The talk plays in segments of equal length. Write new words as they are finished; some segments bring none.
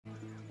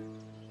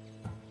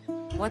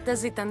What does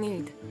Zita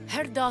need?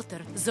 Her daughter,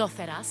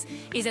 Zoferas,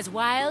 is as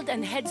wild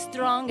and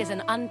headstrong as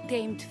an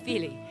untamed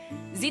filly.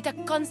 Zita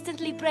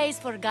constantly prays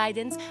for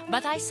guidance,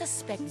 but I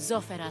suspect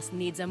Zoferas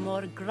needs a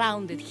more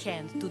grounded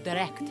hand to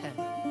direct her.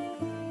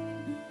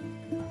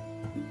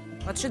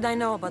 What should I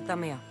know about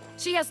Tamia?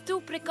 She has two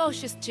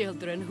precocious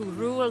children who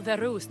rule the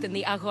roost in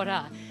the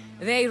Agora.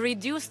 They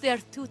reduce their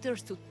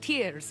tutors to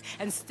tears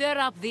and stir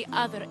up the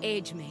other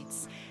age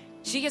mates.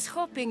 She is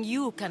hoping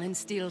you can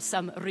instill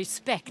some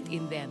respect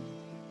in them.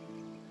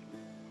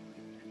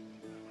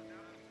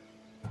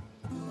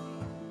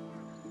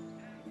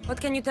 What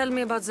can you tell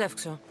me about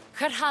Zevkso?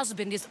 Her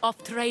husband is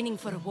off training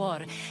for war,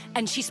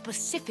 and she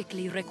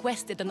specifically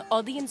requested an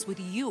audience with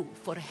you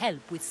for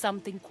help with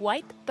something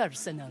quite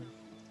personal.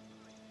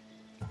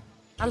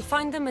 I'll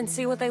find them and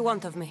see what they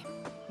want of me.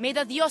 May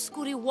the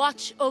Dioscuri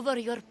watch over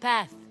your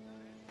path.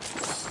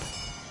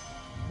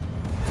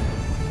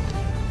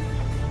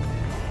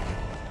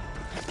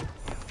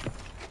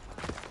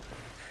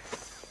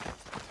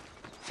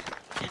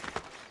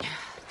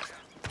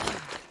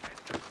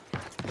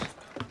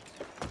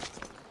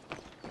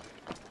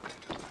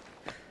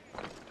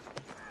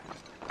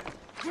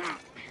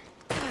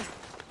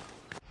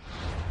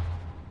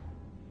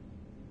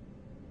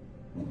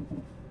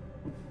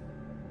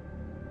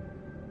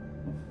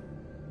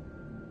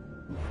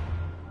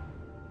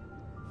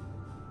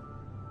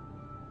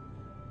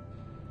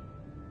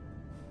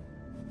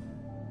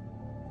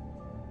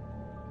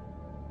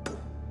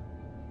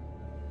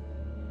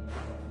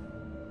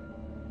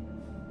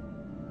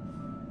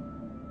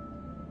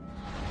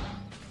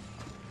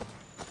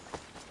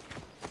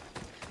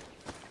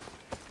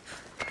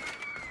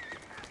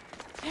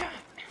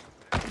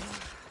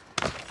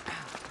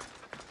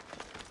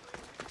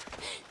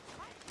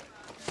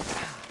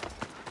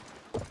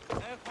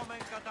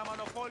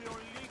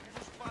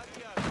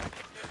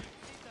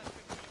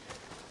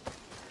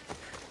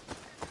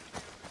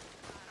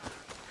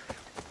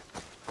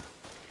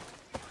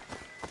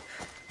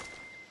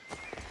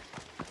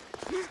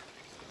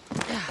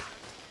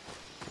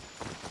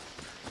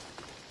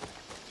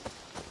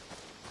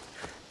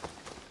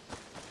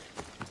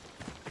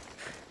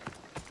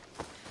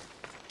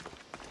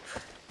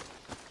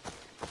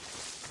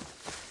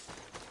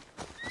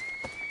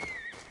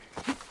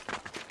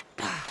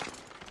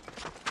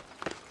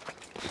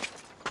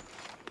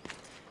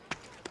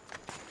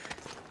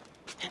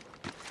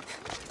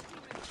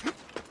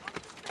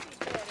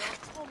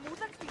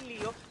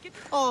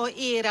 Oh,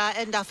 Ira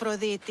and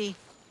Aphrodite,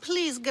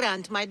 please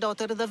grant my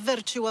daughter the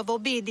virtue of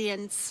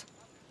obedience.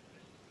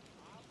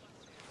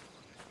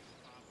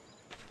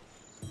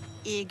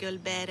 Eagle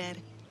Bearer,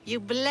 you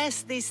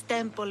bless this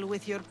temple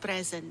with your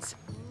presence.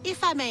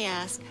 If I may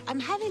ask, I'm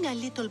having a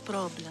little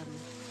problem.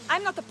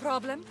 I'm not the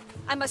problem.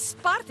 I'm a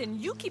Spartan.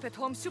 You keep at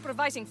home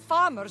supervising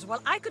farmers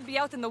while I could be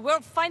out in the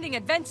world finding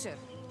adventure.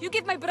 You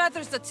give my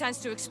brothers the chance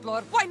to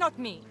explore. Why not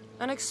me?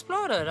 An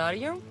explorer, are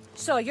you?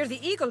 So you're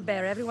the eagle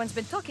bearer everyone's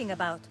been talking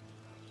about.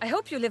 I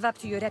hope you live up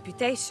to your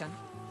reputation.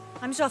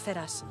 I'm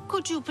Zoferas.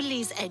 Could you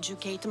please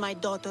educate my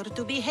daughter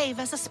to behave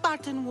as a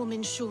Spartan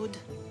woman should?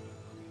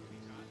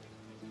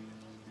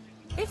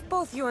 If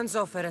both you and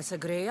Zoferas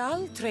agree,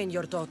 I'll train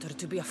your daughter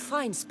to be a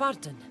fine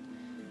Spartan.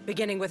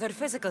 Beginning with her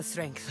physical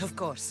strength, of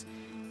course.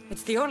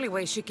 It's the only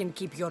way she can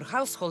keep your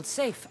household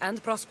safe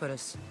and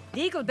prosperous.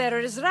 The eagle bearer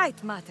is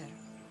right, Mater.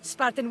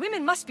 Spartan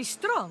women must be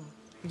strong.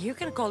 You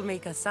can call me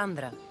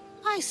Cassandra.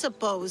 I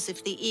suppose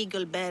if the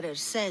Eagle Bearer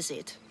says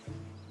it.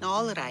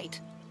 All right.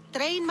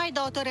 Train my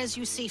daughter as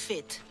you see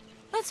fit.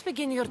 Let's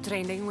begin your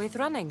training with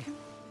running.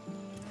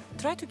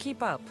 Try to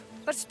keep up.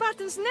 But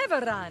Spartans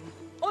never run.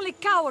 Only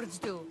cowards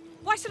do.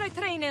 Why should I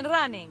train in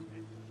running?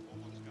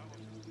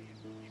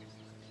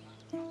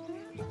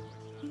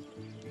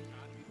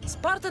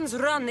 Spartans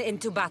run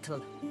into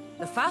battle.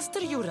 The faster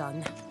you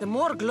run, the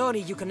more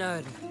glory you can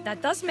earn.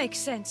 That does make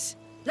sense.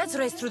 Let's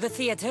race through the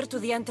theater to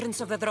the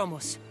entrance of the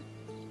Dromos.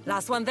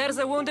 Last one there's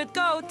a wounded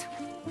goat.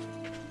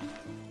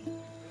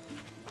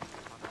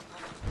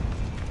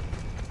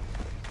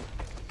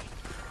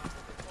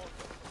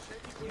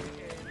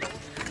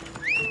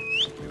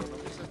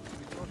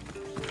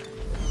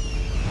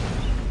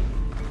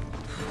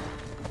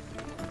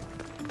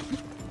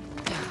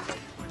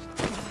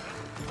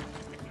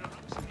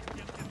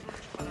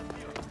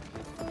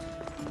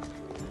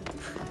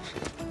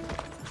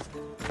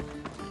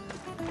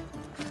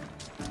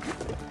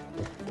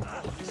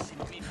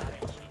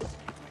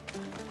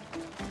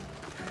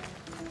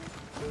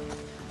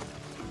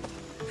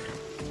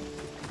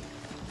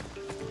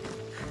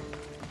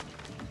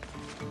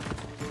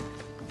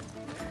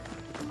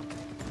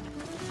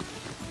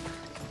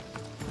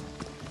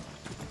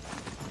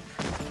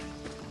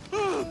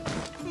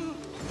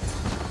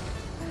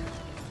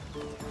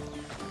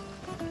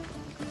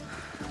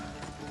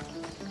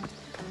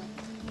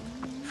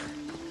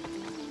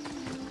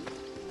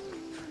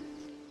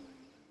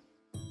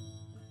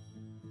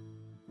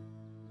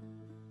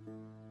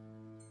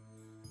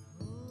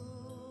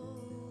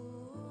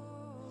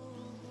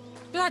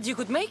 Glad you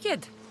could make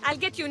it. I'll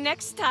get you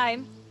next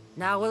time.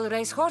 Now we'll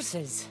race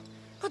horses.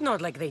 But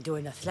not like they do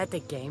in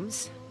athletic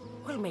games.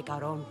 We'll make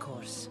our own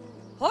course.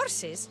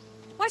 Horses?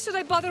 Why should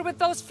I bother with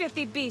those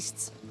filthy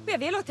beasts? We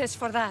have elotes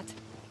for that.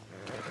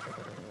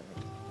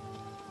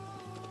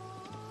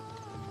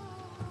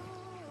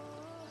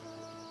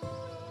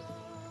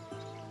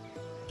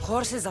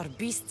 Horses are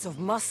beasts of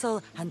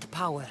muscle and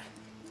power.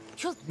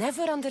 You'll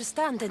never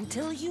understand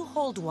until you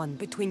hold one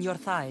between your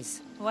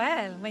thighs.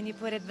 Well, when you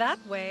put it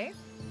that way,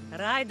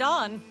 ride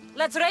on.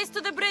 Let's race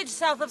to the bridge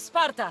south of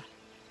Sparta.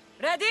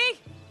 Ready?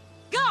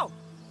 Go!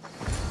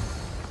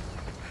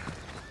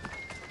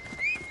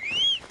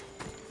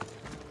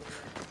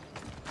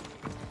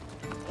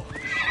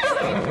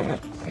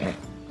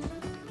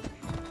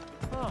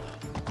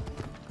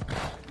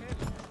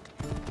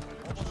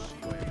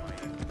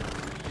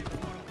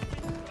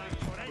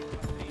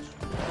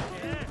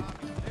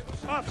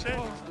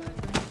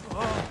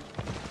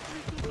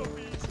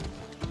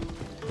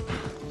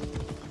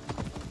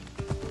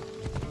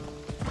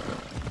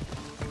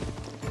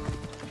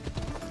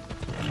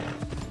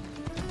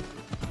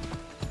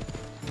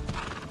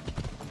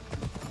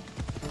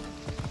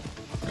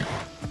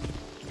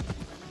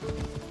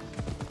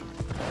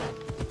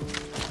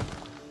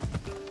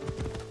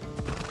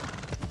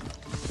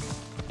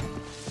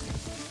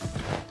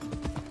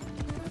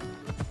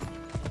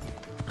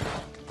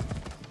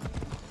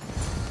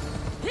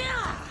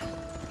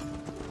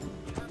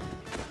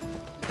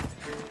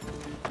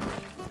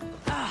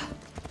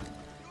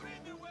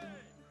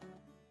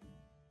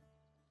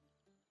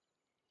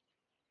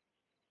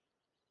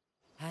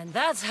 And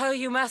that's how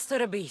you master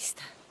a beast.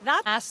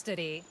 That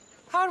mastery.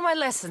 How are my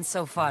lessons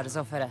so far,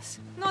 Zoferas?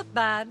 Not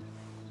bad.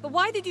 But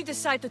why did you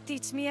decide to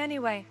teach me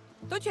anyway?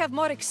 Don't you have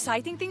more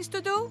exciting things to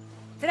do?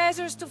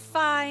 Treasures to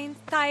find,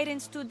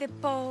 tyrants to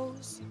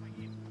depose.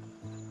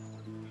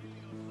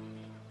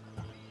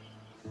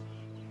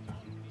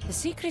 The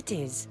secret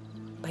is,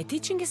 by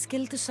teaching a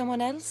skill to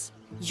someone else,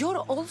 you're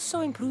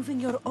also improving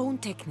your own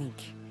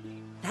technique.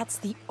 That's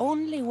the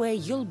only way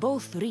you'll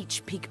both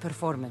reach peak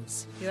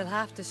performance. You'll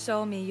have to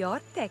show me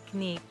your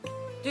technique.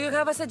 Do you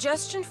have a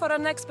suggestion for our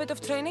next bit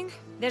of training?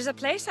 There's a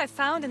place I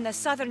found in the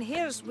southern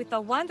hills with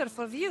a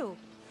wonderful view.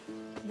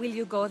 Will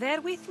you go there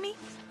with me?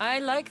 I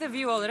like the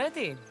view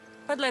already,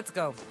 but let's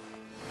go.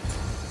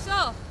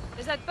 So,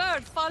 does that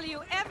bird follow you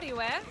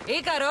everywhere?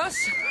 Ikaros?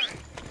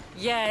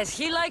 Yes,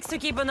 he likes to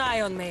keep an eye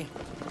on me.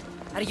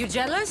 Are you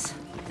jealous?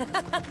 If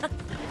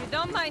you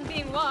don't mind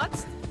being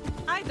watched,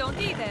 I don't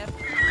either.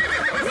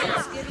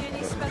 Does it give you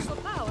any special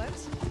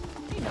powers?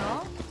 You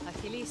know,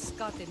 Achilles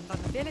got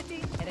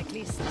invulnerability,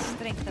 Heracles the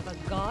strength of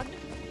a god.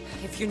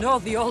 If you know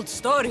the old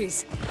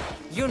stories,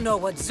 you know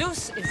what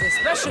Zeus is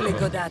especially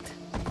good at.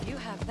 If you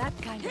have that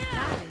kind of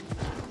talent,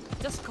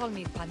 just call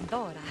me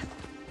Pandora.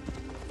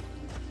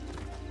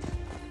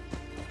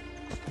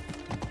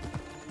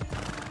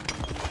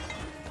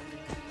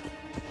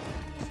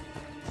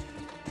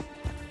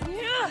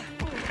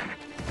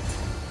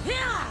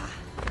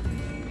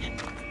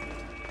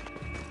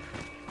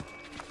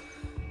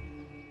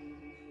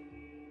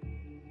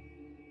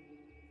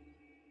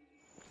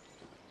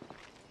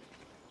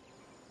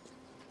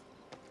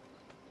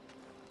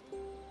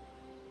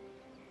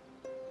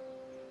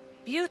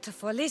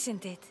 Beautiful,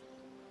 isn't it?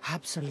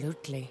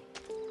 Absolutely.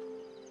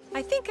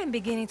 I think I'm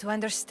beginning to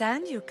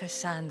understand you,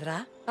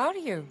 Cassandra. Are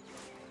you?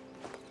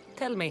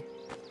 Tell me,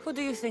 who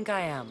do you think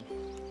I am?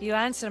 You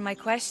answer my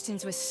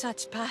questions with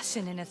such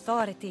passion and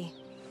authority.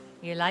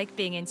 You like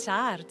being in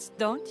charge,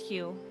 don't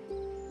you?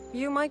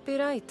 You might be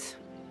right.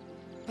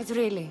 But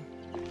really,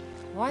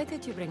 why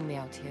did you bring me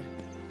out here?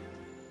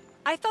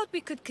 I thought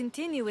we could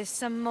continue with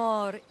some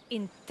more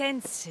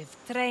intensive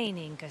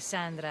training,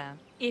 Cassandra.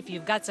 If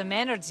you've got some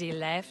energy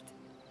left.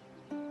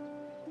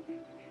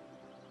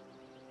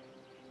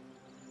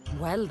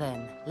 Well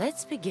then,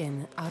 let's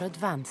begin our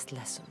advanced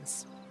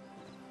lessons.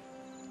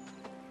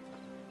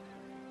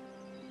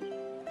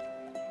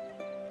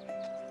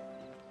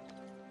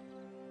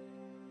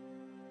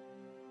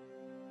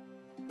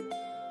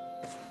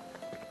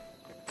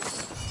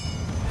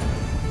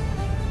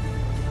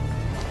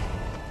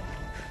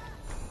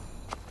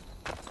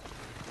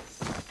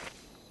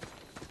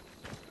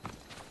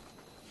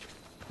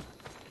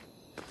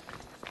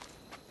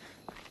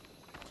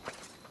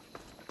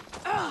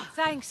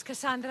 Thanks,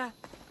 Cassandra.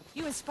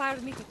 You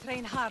inspired me to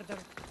train harder.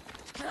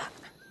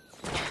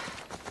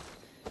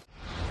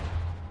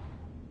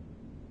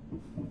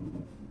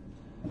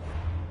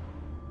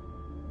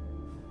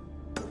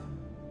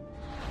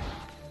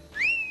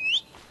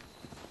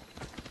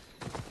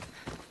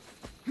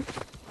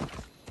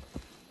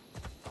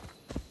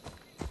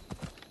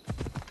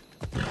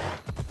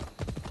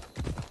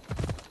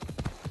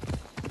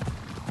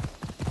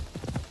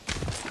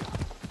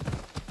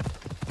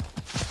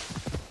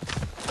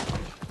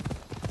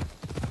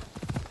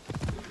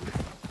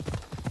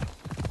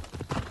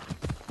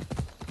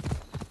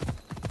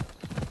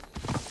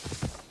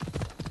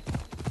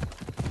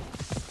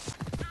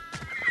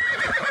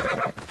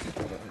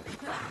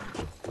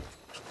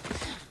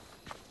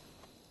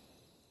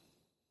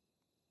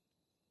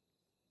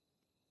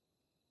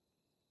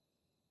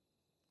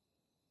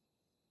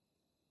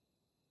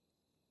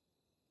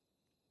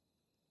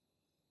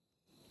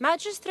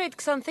 Magistrate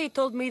Xanthe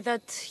told me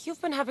that you've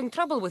been having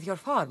trouble with your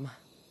farm.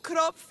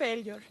 Crop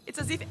failure. It's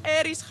as if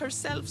Ares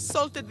herself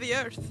salted the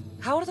earth.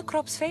 How are the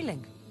crops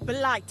failing?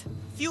 Blight.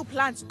 Few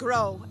plants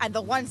grow, and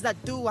the ones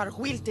that do are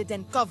wilted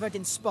and covered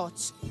in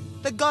spots.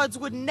 The gods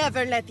would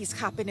never let this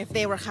happen if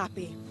they were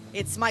happy.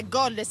 It's my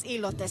godless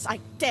Ilotes,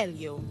 I tell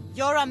you.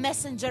 You're a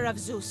messenger of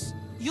Zeus.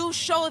 You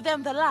show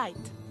them the light.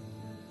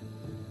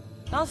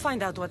 I'll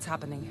find out what's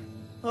happening.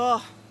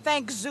 Oh,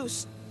 thank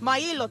Zeus. My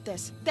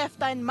Ilotes,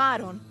 Tefta and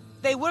Maron,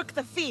 they work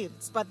the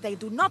fields, but they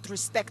do not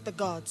respect the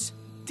gods.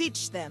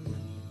 Teach them.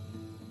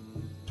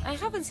 I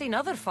haven't seen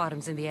other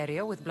farms in the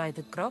area with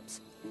blighted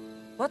crops.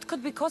 What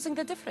could be causing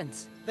the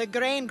difference? The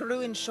grain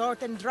grew in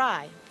short and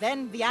dry.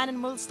 Then the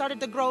animals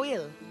started to grow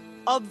ill.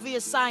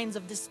 Obvious signs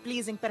of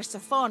displeasing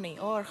Persephone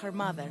or her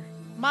mother.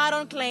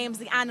 Maron claims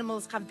the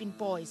animals have been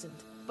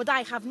poisoned, but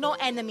I have no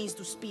enemies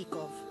to speak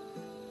of.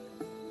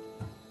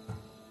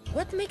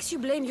 What makes you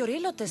blame your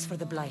Ilotes for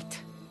the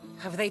blight?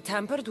 Have they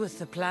tampered with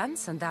the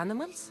plants and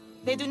animals?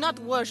 They do not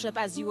worship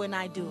as you and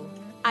I do.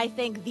 I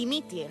thank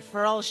Demeter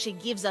for all she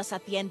gives us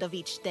at the end of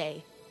each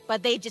day.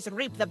 But they just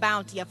reap the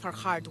bounty of her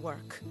hard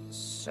work.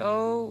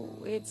 So,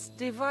 it's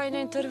divine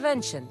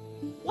intervention.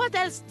 What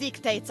else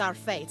dictates our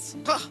fates?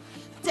 Ugh,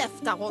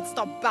 Tefta won't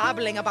stop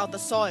babbling about the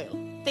soil.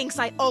 Thinks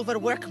I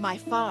overwork my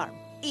farm.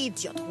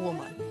 Idiot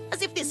woman.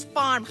 As if this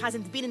farm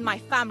hasn't been in my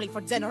family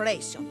for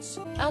generations.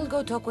 I'll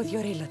go talk with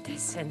your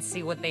Ilotes and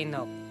see what they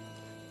know.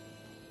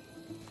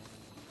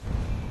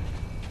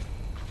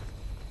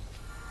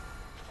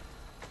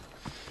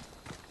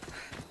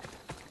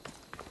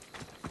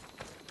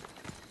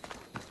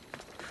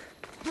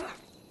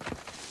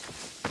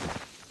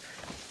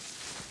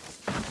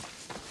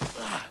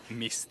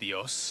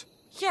 Mistios.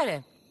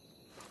 Here,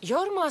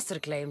 your master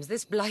claims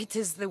this blight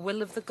is the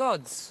will of the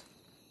gods.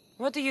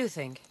 What do you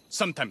think?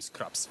 Sometimes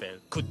crops fail.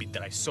 Could be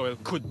dry soil,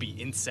 could be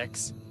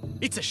insects.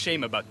 It's a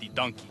shame about the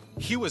donkey.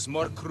 He was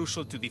more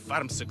crucial to the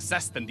farm's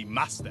success than the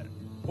master.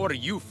 Or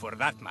you, for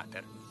that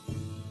matter.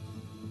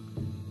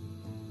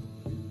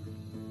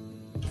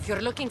 If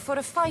you're looking for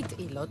a fight,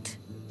 Elot,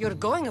 you're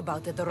going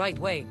about it the right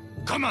way.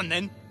 Come on,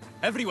 then.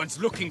 Everyone's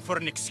looking for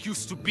an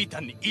excuse to beat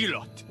an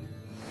Elot.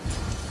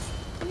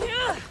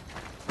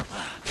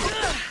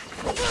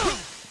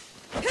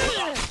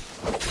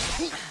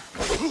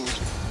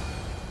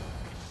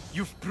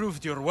 You've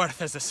proved your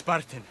worth as a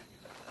Spartan.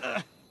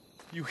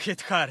 You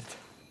hit hard.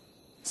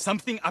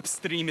 Something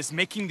upstream is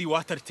making the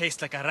water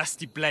taste like a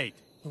rusty blade.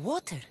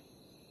 Water?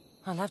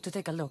 I'll have to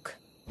take a look.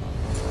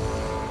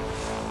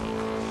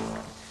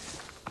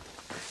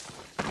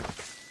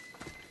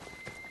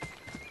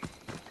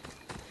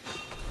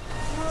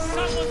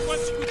 Someone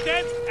wants you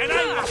dead, and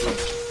I want you.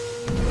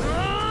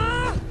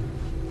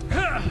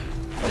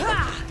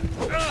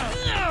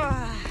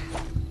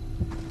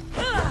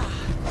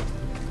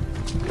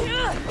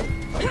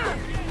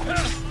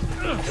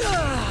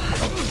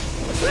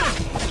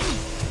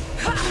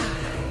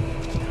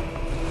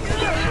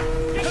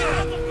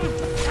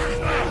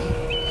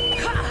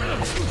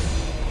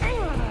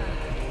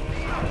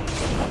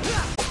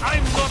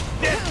 I'm not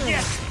dead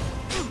yet!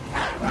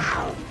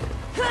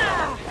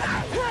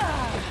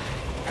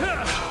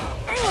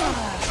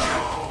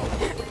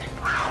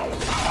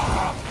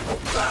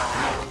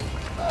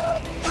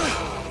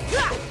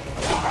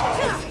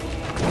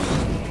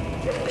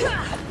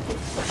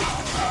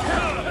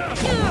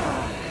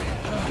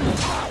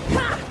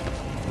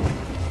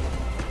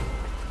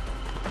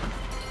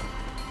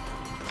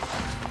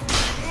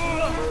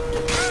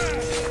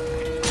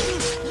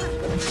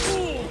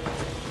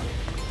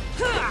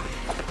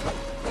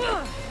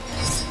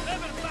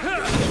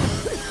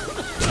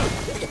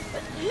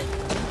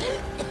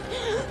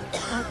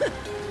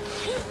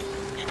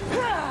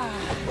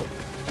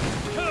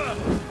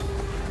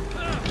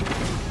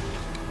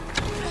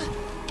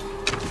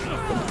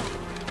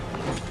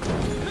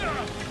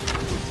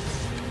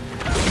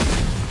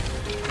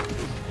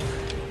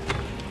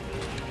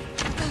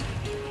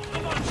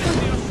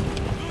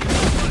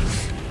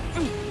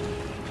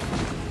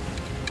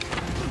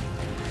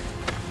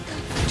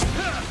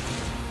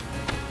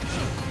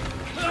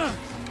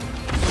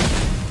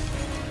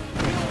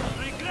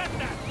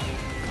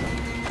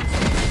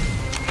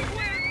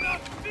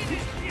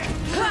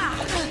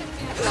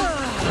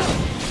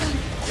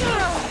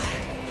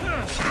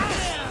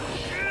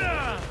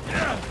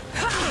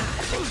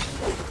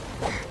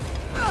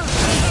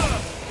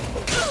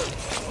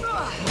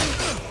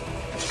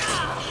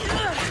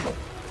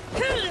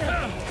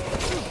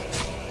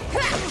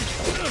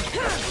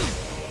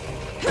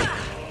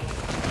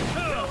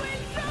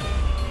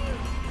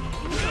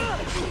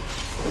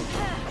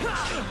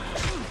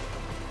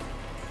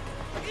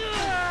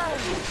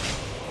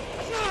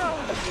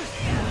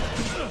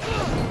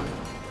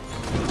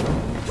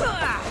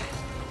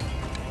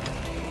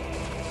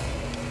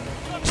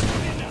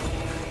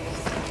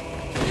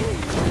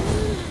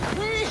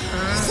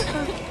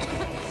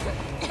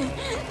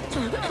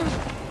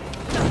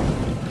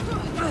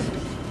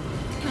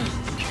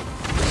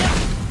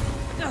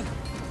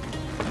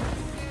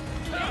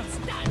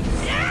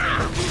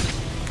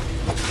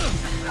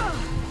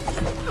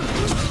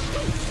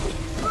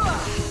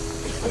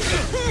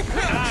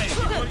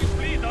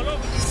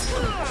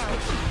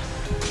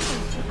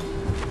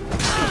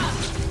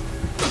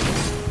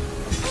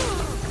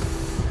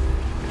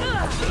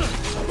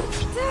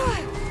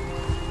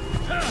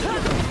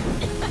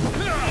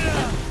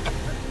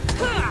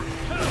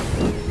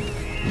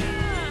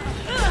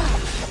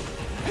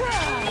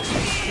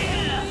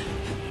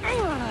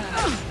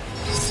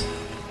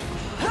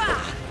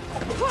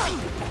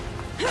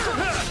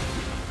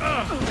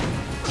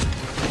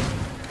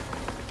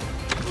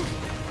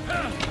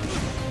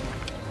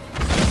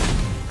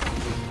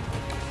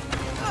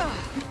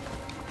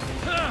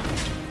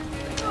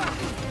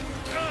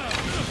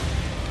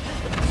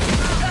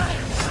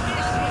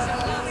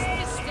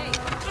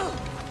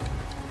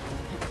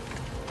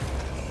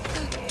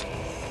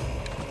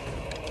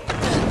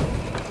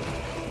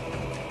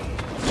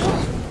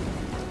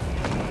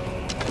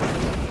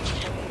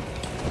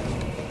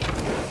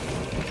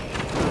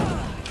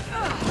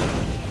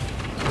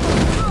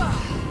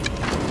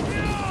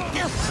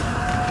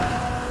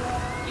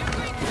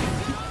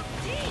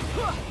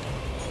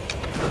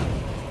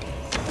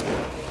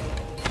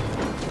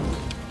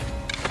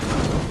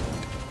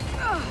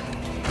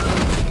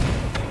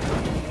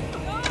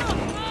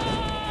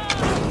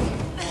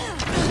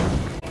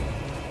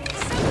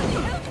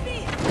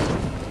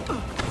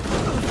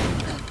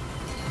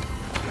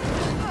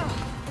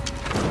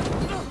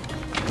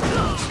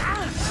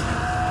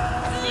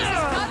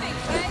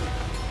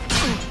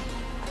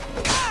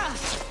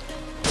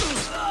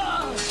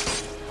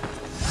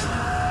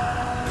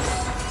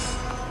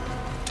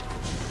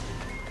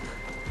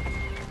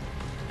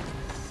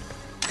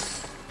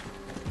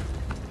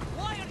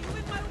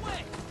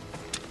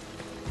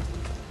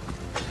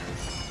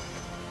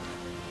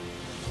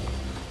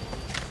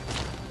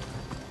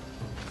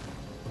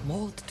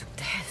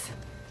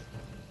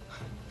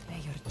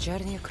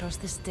 journey across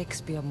the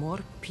Styx be a more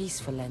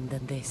peaceful end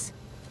than this?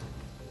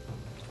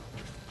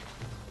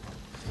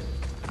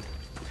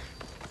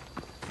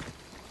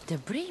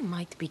 Debris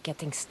might be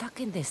getting stuck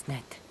in this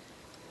net.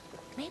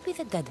 Maybe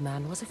the dead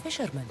man was a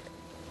fisherman.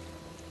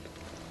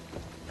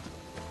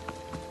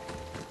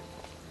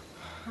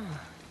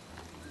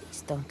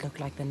 These don't look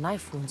like the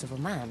knife wounds of a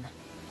man.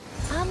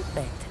 I'll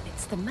bet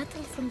it's the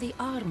metal from the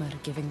armor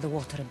giving the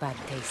water a bad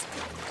taste.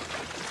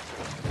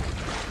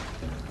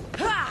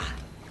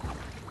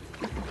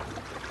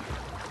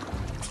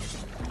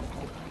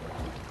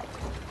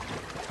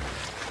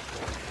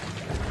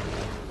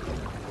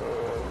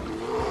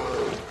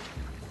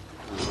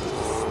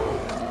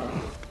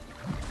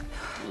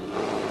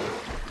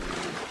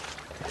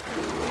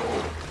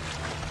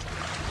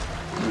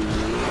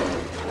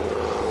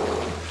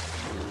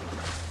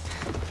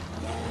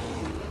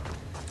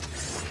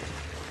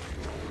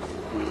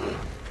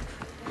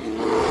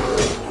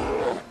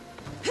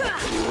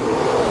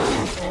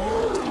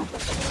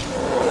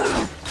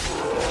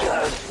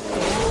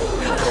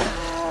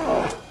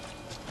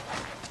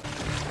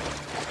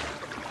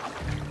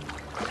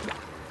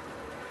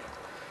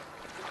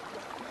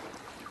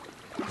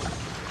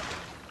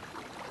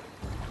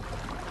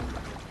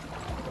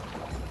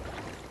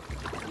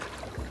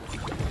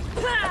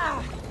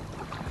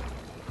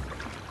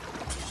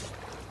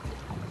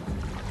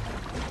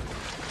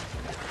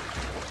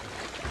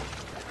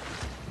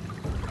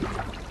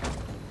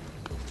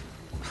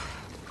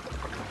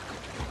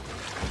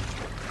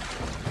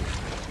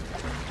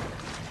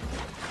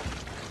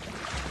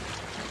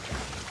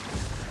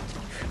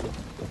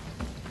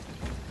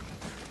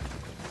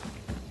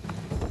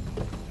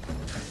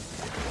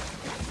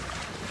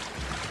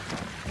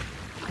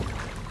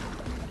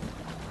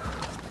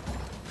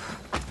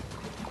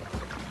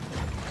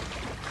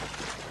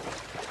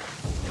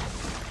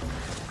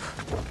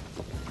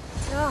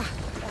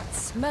 That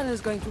smell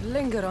is going to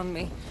linger on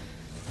me.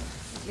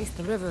 At least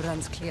the river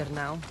runs clear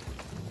now.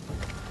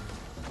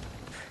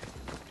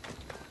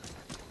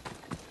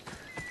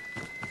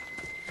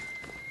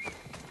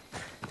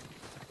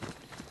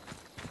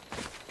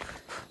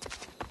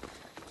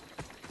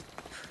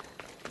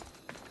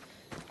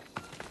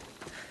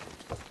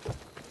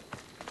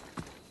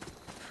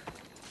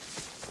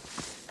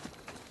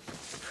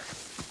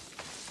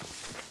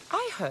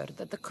 I heard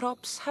that the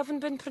crops haven't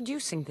been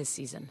producing this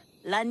season.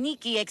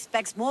 Laniki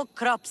expects more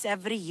crops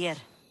every year.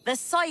 The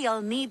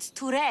soil needs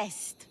to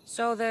rest.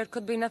 So there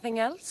could be nothing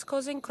else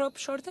causing crop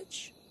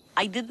shortage?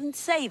 I didn't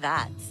say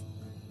that.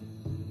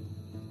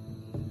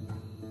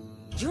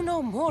 You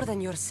know more than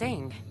you're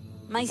saying.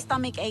 My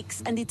stomach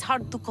aches and it's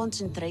hard to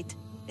concentrate.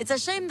 It's a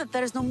shame that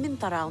there's no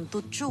mint around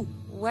to chew.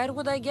 Where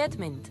would I get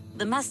mint?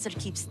 The master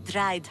keeps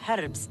dried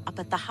herbs up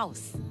at the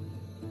house.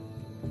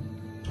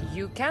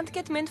 You can't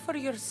get mint for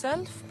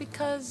yourself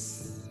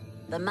because...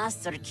 The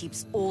master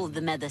keeps all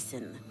the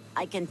medicine.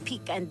 I can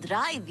pick and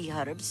dry the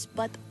herbs,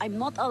 but I'm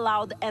not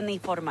allowed any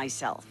for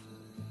myself.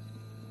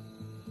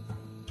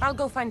 I'll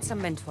go find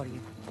some mint for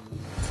you.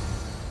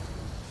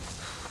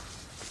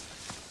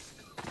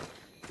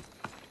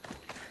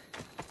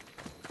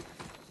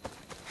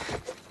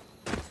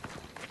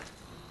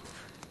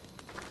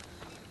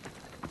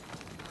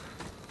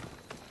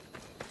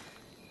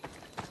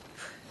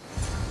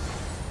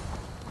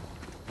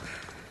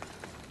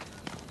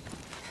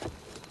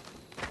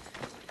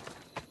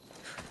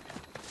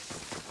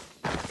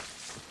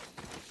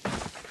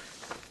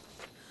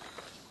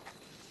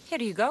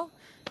 Here you go.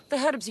 The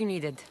herbs you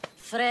needed.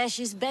 Fresh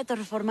is better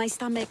for my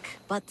stomach,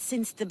 but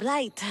since the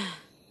blight,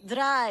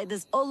 dried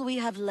is all we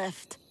have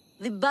left.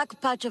 The back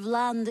patch of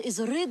land is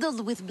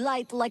riddled with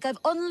blight like I've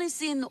only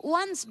seen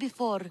once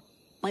before.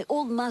 My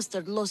old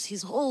master lost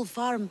his whole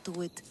farm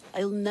to it.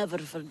 I'll never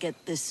forget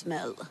this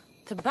smell.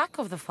 The back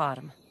of the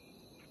farm.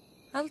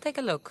 I'll take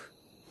a look.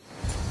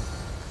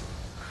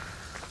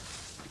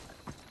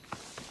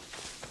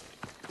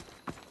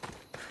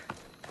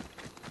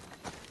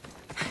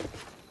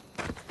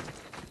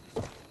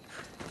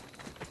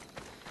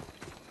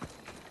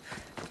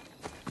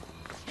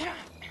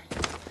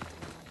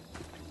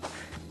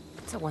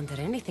 It's a wonder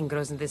anything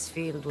grows in this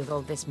field with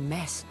all this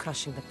mess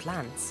crushing the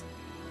plants.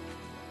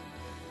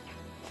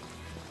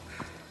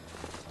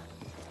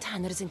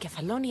 Tanners in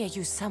Kefalonia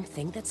use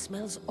something that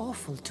smells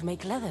awful to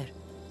make leather.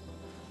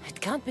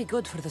 It can't be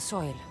good for the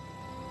soil.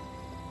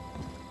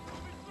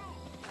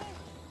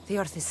 The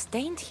earth is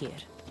stained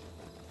here.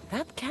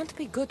 That can't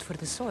be good for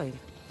the soil.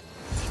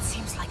 It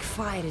seems like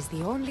fire is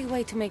the only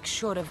way to make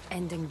sure of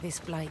ending this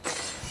blight.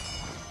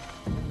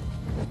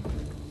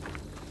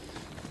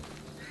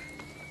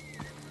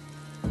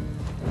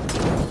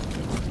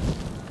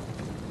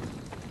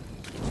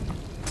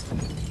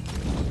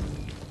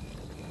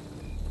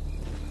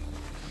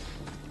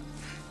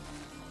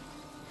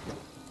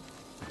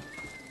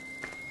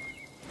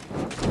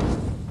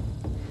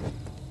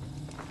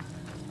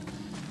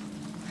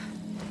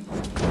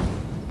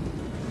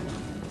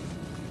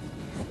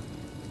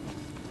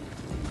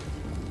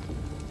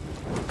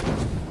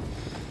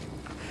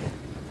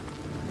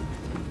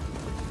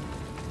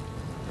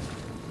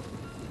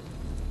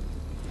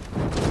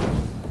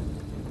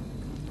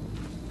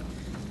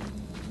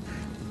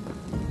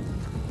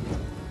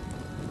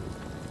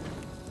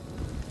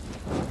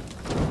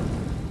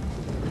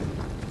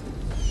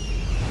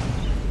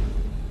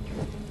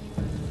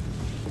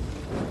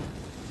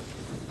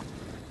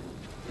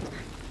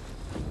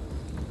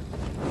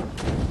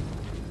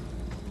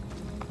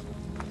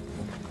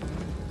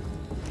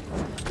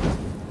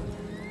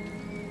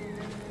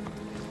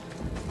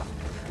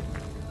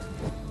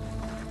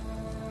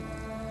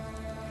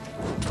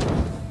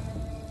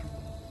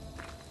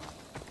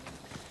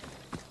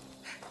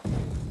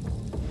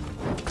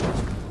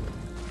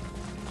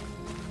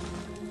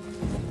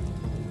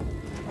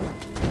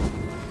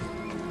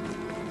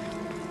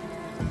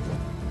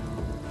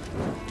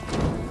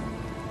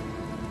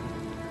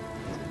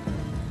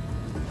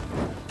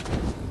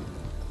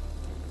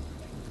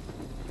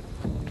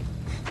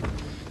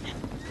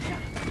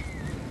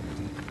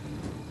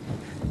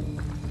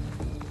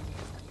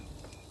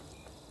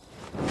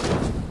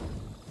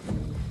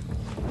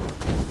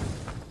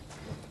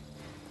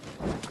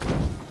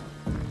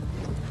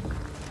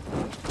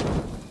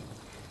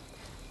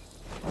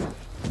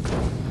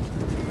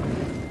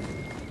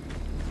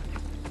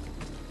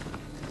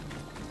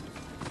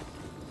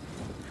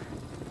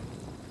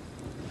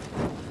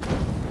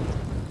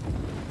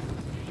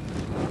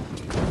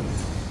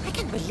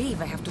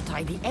 believe I have to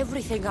tidy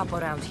everything up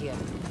around here.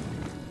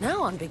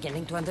 Now I'm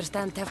beginning to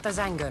understand Tefta's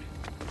anger.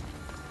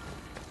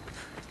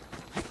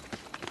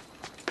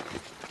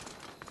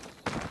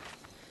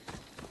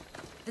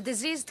 The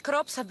diseased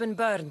crops have been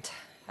burned,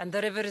 and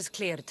the river is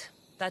cleared.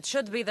 That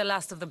should be the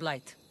last of the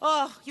blight.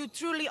 Oh, you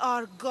truly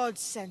are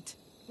God-sent.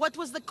 What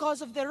was the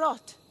cause of the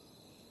rot?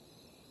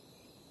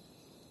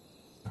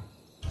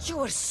 You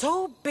were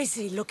so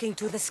busy looking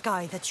to the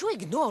sky that you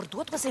ignored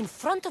what was in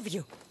front of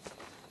you.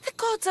 The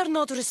gods are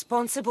not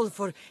responsible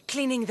for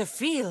cleaning the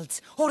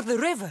fields or the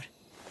river.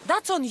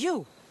 That's on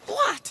you.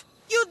 What?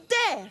 You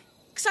dare?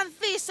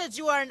 Xanthi said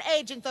you are an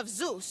agent of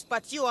Zeus,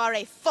 but you are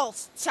a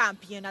false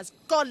champion as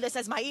godless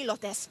as my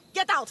Ilotes.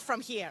 Get out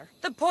from here!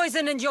 The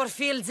poison in your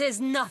fields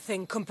is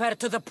nothing compared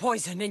to the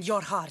poison in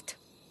your heart.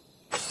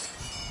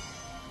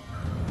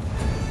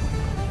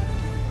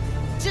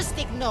 Just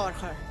ignore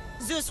her.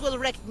 Zeus will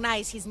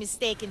recognize his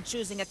mistake in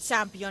choosing a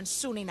champion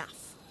soon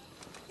enough.